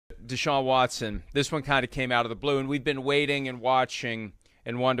Deshaun Watson, this one kind of came out of the blue, and we've been waiting and watching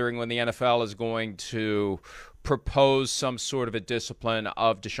and wondering when the NFL is going to propose some sort of a discipline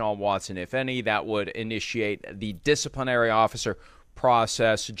of Deshaun Watson, if any, that would initiate the disciplinary officer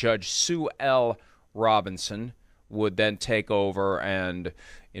process. Judge Sue L. Robinson would then take over and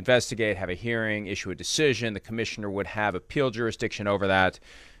investigate, have a hearing, issue a decision. The commissioner would have appeal jurisdiction over that.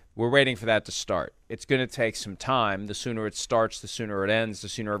 We're waiting for that to start. It's going to take some time. The sooner it starts, the sooner it ends, the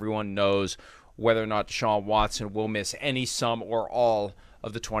sooner everyone knows whether or not Deshaun Watson will miss any, some, or all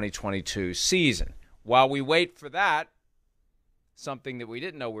of the 2022 season. While we wait for that, something that we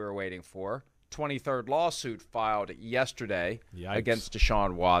didn't know we were waiting for, 23rd lawsuit filed yesterday against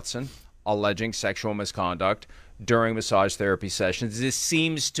Deshaun Watson, alleging sexual misconduct during massage therapy sessions. This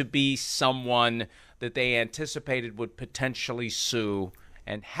seems to be someone that they anticipated would potentially sue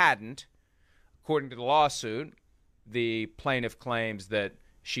and hadn't. According to the lawsuit, the plaintiff claims that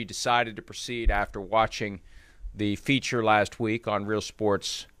she decided to proceed after watching the feature last week on Real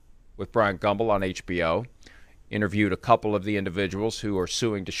Sports with Brian Gumbel on HBO, interviewed a couple of the individuals who are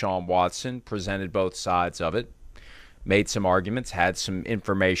suing Deshaun Watson, presented both sides of it, made some arguments, had some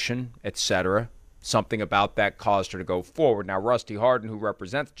information, etc. Something about that caused her to go forward. Now, Rusty Hardin, who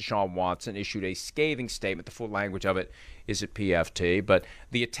represents Deshaun Watson, issued a scathing statement. The full language of it is at PFT. But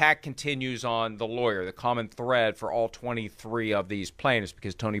the attack continues on the lawyer, the common thread for all 23 of these plaintiffs,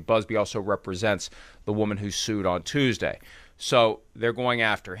 because Tony Busby also represents the woman who sued on Tuesday. So they're going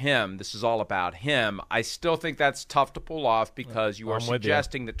after him. This is all about him. I still think that's tough to pull off because you are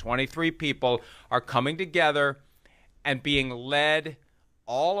suggesting that 23 people are coming together and being led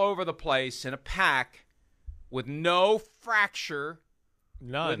all over the place in a pack with no fracture,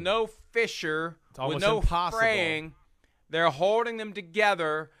 with no fissure, with no fraying. They're holding them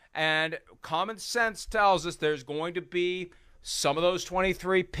together, and common sense tells us there's going to be some of those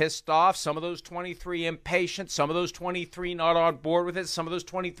 23 pissed off, some of those 23 impatient, some of those 23 not on board with it, some of those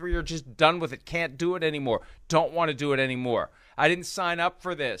 23 are just done with it, can't do it anymore, don't want to do it anymore. I didn't sign up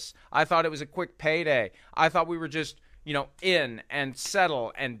for this. I thought it was a quick payday. I thought we were just in and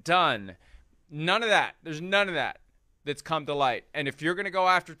settle and done. None of that. There's none of that that's come to light. And if you're going to go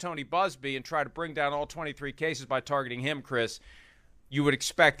after Tony Busby and try to bring down all 23 cases by targeting him, Chris, you would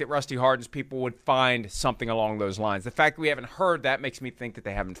expect that Rusty Hardin's people would find something along those lines. The fact that we haven't heard that makes me think that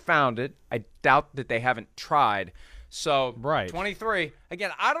they haven't found it. I doubt that they haven't tried. So, 23.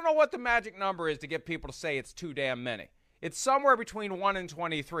 Again, I don't know what the magic number is to get people to say it's too damn many. It's somewhere between 1 and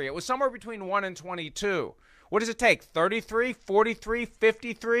 23. It was somewhere between 1 and 22. What does it take? 33, 43,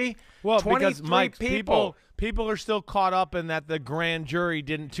 53? Well, because, Mike, people are still caught up in that the grand jury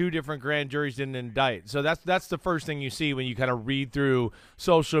two different grand juries didn't indict. So that's the first thing you see when you kind of read through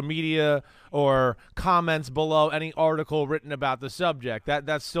social media or comments below any article written about the subject.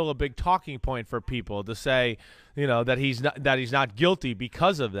 That's still a big talking point for people to say, that he's not guilty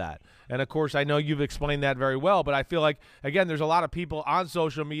because of that. And, of course, I know you've explained that very well, but I feel like, again, there's a lot of people on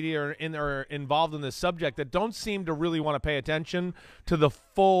social media or involved in this subject that don't seem to really want to pay attention to the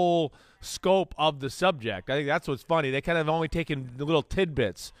full scope of the subject. I think that's what's funny. They kind of only taken the little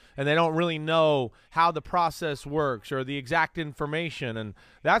tidbits, and they don't really know how the process works or the exact information, and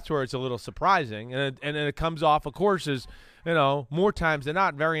that's where it's a little surprising. And it comes off, of course, as more times than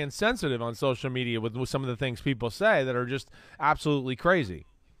not, very insensitive on social media with some of the things people say that are just absolutely crazy.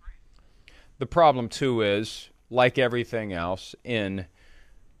 The problem, too, is, like everything else in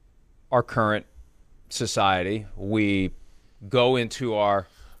our current society, we go into our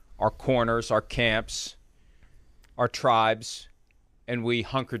corners, our camps, our tribes, and we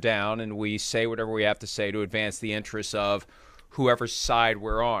hunker down and we say whatever we have to say to advance the interests of whoever's side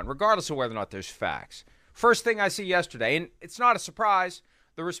we're on, regardless of whether or not there's facts. First thing I see yesterday, and it's not a surprise,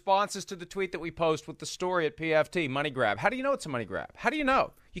 the responses to the tweet that we post with the story at PFT, money grab. How do you know it's a money grab? How do you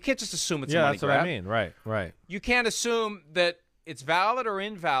know? You can't just assume it's a money grab. Yeah, that's what I mean. Right. You can't assume that it's valid or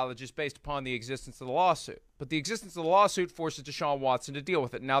invalid just based upon the existence of the lawsuit. But the existence of the lawsuit forces Deshaun Watson to deal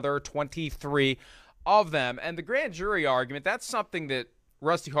with it. Now there are 23 of them. And the grand jury argument, that's something that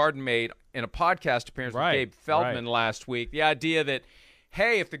Rusty Hardin made in a podcast appearance with Gabe Feldman last week. The idea that,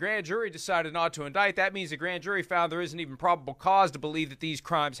 hey, if the grand jury decided not to indict, that means the grand jury found there isn't even probable cause to believe that these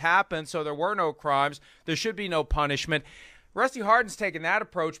crimes happened, so there were no crimes. There should be no punishment. Rusty Hardin's taken that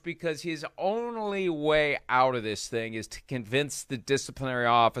approach because his only way out of this thing is to convince the disciplinary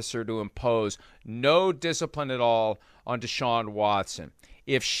officer to impose no discipline at all on Deshaun Watson.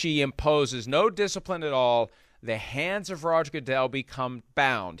 If she imposes no discipline at all, the hands of Roger Goodell become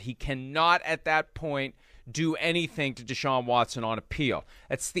bound. He cannot at that point do anything to Deshaun Watson on appeal.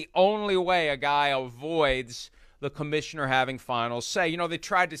 That's the only way a guy avoids the commissioner having final say. You know, they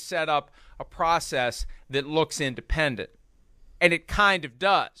tried to set up a process that looks independent, and it kind of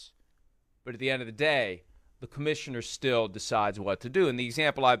does. But at the end of the day, the commissioner still decides what to do. And the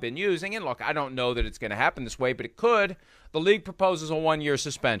example I've been using, and look, I don't know that it's going to happen this way, but it could. The league proposes a 1-year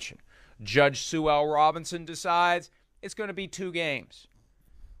suspension. Judge Sue L. Robinson decides it's going to be 2 games.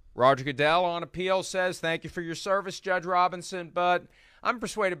 Roger Goodell on appeal says, thank you for your service, Judge Robinson, but I'm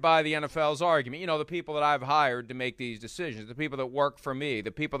persuaded by the NFL's argument. You know, the people that I've hired to make these decisions, the people that work for me,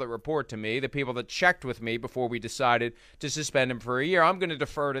 the people that report to me, the people that checked with me before we decided to suspend him for a year. I'm going to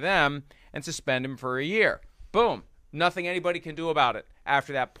defer to them and suspend him for a year. Boom. Nothing anybody can do about it.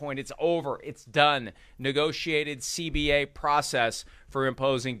 After that point, it's over. It's done. Negotiated CBA process for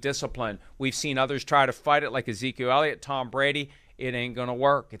imposing discipline. We've seen others try to fight it like Ezekiel Elliott, Tom Brady. It ain't going to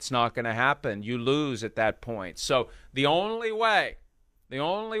work. It's not going to happen. You lose at that point. So the only way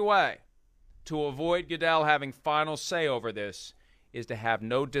to avoid Goodell having final say over this is to have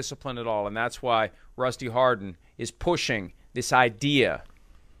no discipline at all. And that's why Rusty Hardin is pushing this idea,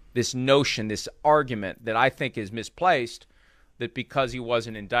 this notion, this argument that I think is misplaced, that because he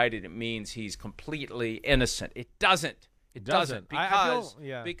wasn't indicted, it means he's completely innocent. It doesn't. It doesn't.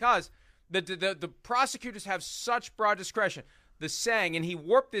 Because the prosecutors have such broad discretion. The saying, and he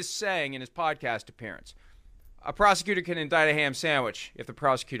warped this saying in his podcast appearance, a prosecutor can indict a ham sandwich if the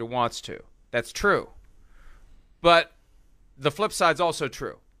prosecutor wants to. That's true. But the flip side's also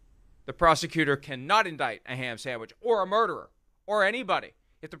true. The prosecutor cannot indict a ham sandwich or a murderer or anybody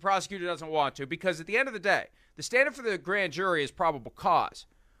if the prosecutor doesn't want to, because at the end of the day, the standard for the grand jury is probable cause.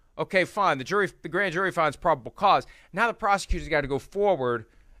 Okay, fine. The grand jury finds probable cause. Now the prosecutor's got to go forward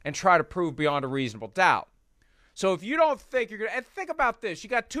and try to prove beyond a reasonable doubt. So if you don't think you're going to, and think about this, you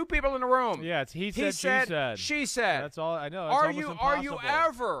got 2 people in the room. Yeah, it's he said, she said. That's all I know. Are you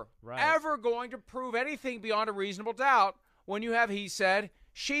ever going to prove anything beyond a reasonable doubt when you have he said,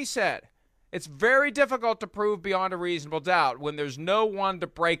 she said? It's very difficult to prove beyond a reasonable doubt when there's no one to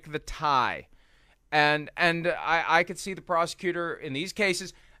break the tie. And I could see the prosecutor in these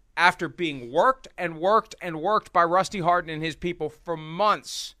cases, after being worked and worked and worked by Rusty Hardin and his people for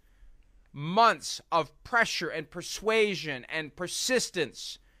months of pressure and persuasion and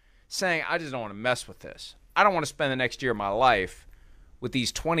persistence, saying, I just don't want to mess with this. I don't want to spend the next year of my life with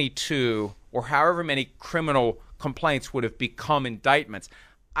these 22 or however many criminal complaints would have become indictments.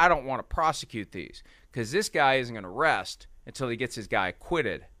 I don't want to prosecute these because this guy isn't going to rest until he gets his guy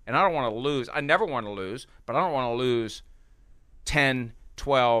acquitted. And I don't want to lose. I never want to lose, but I don't want to lose 10,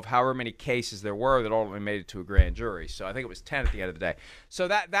 12, however many cases there were that ultimately made it to a grand jury. So I think it was 10 at the end of the day. So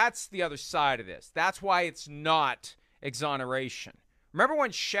that's the other side of this. That's why it's not exoneration. Remember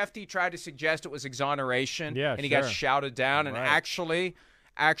when Shefty tried to suggest it was exoneration? Yeah, and he got shouted down and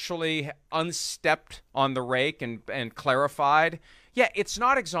actually unstepped on the rake and clarified? Yeah, it's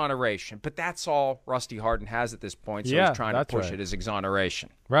not exoneration, but that's all Rusty Hardin has at this point, so he's trying to push it as exoneration.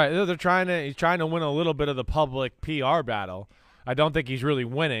 Right. He's trying to win a little bit of the public PR battle. I don't think he's really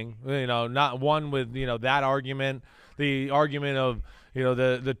winning. Not one with, that argument, the argument of,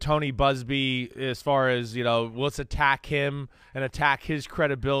 the Tony Busby as far as, let's attack him and attack his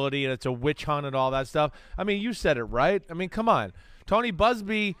credibility and it's a witch hunt and all that stuff. I mean, you said it right. I mean, come on. Tony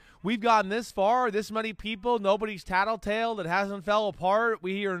Busby, we've gotten this far, this many people, nobody's tattletaled, it hasn't fell apart,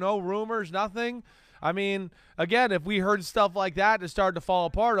 we hear no rumors, nothing. I mean, again, if we heard stuff like that and it started to fall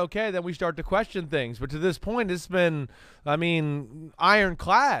apart, okay, then we start to question things. But to this point, it's been,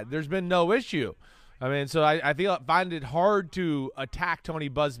 ironclad. There's been no issue. I mean, so I find it hard to attack Tony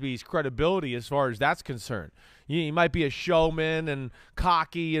Busby's credibility as far as that's concerned. He might be a showman and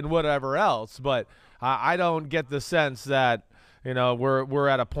cocky and whatever else, but I don't get the sense that, we're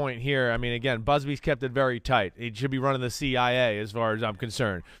at a point here. I mean, again, Busby's kept it very tight. He should be running the CIA as far as I'm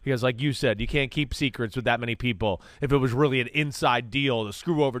concerned. Because like you said, you can't keep secrets with that many people if it was really an inside deal to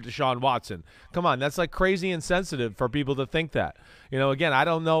screw over Deshaun Watson. Come on, that's like crazy insensitive for people to think that. Again, I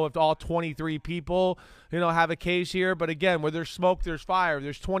don't know if all 23 people, have a case here. But again, where there's smoke, there's fire.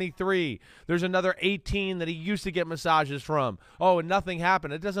 There's 23. There's another 18 that he used to get massages from. Oh, and nothing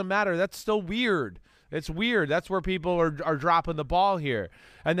happened. It doesn't matter. That's still weird. It's weird. That's where people are dropping the ball here.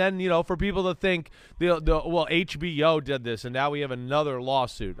 And then, for people to think, HBO did this, and now we have another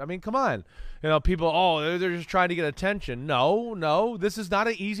lawsuit. I mean, come on. People, they're just trying to get attention. No. This is not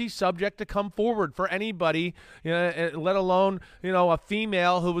an easy subject to come forward for anybody, let alone, a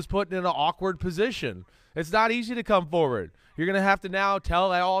female who was put in an awkward position. It's not easy to come forward. You're going to have to now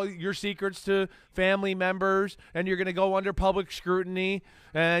tell all your secrets to family members, and you're going to go under public scrutiny,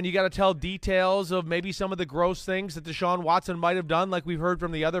 and you got to tell details of maybe some of the gross things that Deshaun Watson might have done, like we've heard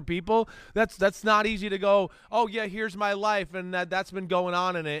from the other people. That's not easy to go, oh, yeah, here's my life, and that's been going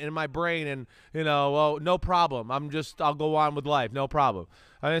on in my brain, and, well, no problem. I'll go on with life, no problem.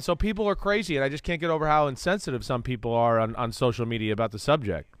 I mean, so people are crazy, and I just can't get over how insensitive some people are on social media about the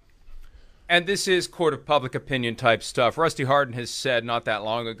subject. And this is court of public opinion type stuff. Rusty Hardin has said not that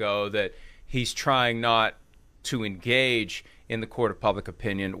long ago that he's trying not to engage in the court of public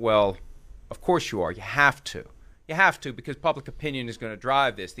opinion. Well, of course you are. You have to. You have to, because public opinion is going to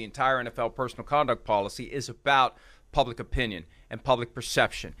drive this. The entire NFL personal conduct policy is about public opinion and public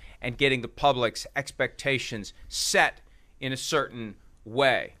perception and getting the public's expectations set in a certain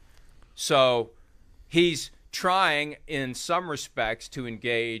way. So he's trying in some respects to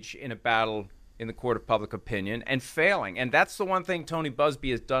engage in a battle in the court of public opinion and failing. And that's the one thing Tony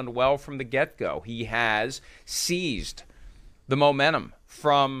Buzbee has done well from the get-go. He has seized the momentum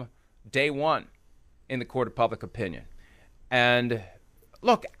from day one in the court of public opinion. And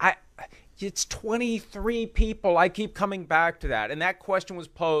look, it's 23 people. I keep coming back to that. And that question was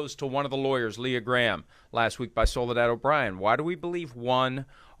posed to one of the lawyers, Leah Graham, last week by Soledad O'Brien. Why do we believe one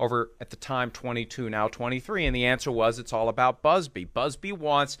over, at the time, 22, now 23? And the answer was it's all about Buzbee. Buzbee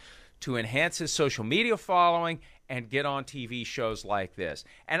wants to enhance his social media following and get on TV shows like this.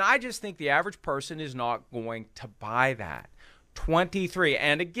 And I just think the average person is not going to buy that. 23.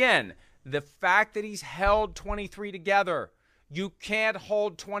 And again, the fact that he's held 23 together, you can't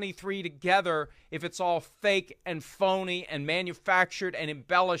hold 23 together if it's all fake and phony and manufactured and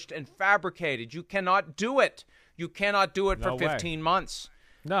embellished and fabricated. You cannot do it. You cannot do it for 15 months.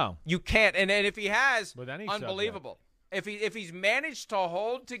 No. You can't. And if he has, Subject. unbelievable. If he's managed to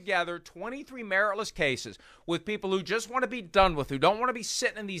hold together 23 meritless cases with people who just want to be done with, who don't want to be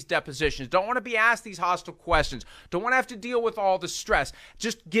sitting in these depositions, don't want to be asked these hostile questions, don't want to have to deal with all the stress,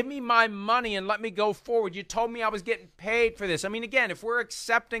 just give me my money and let me go forward. You told me I was getting paid for this. I mean, again, if we're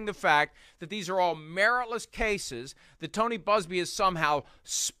accepting the fact that these are all meritless cases that Tony Buzbee has somehow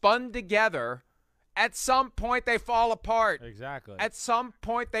spun together, at some point they fall apart. Exactly. At some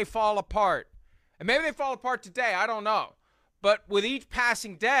point they fall apart. And maybe they fall apart today. I don't know. But with each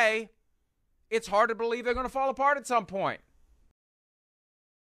passing day, it's hard to believe they're going to fall apart at some point.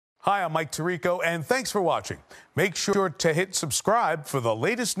 Hi, I'm Mike Tirico, and thanks for watching. Make sure to hit subscribe for the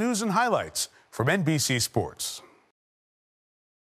latest news and highlights from NBC Sports.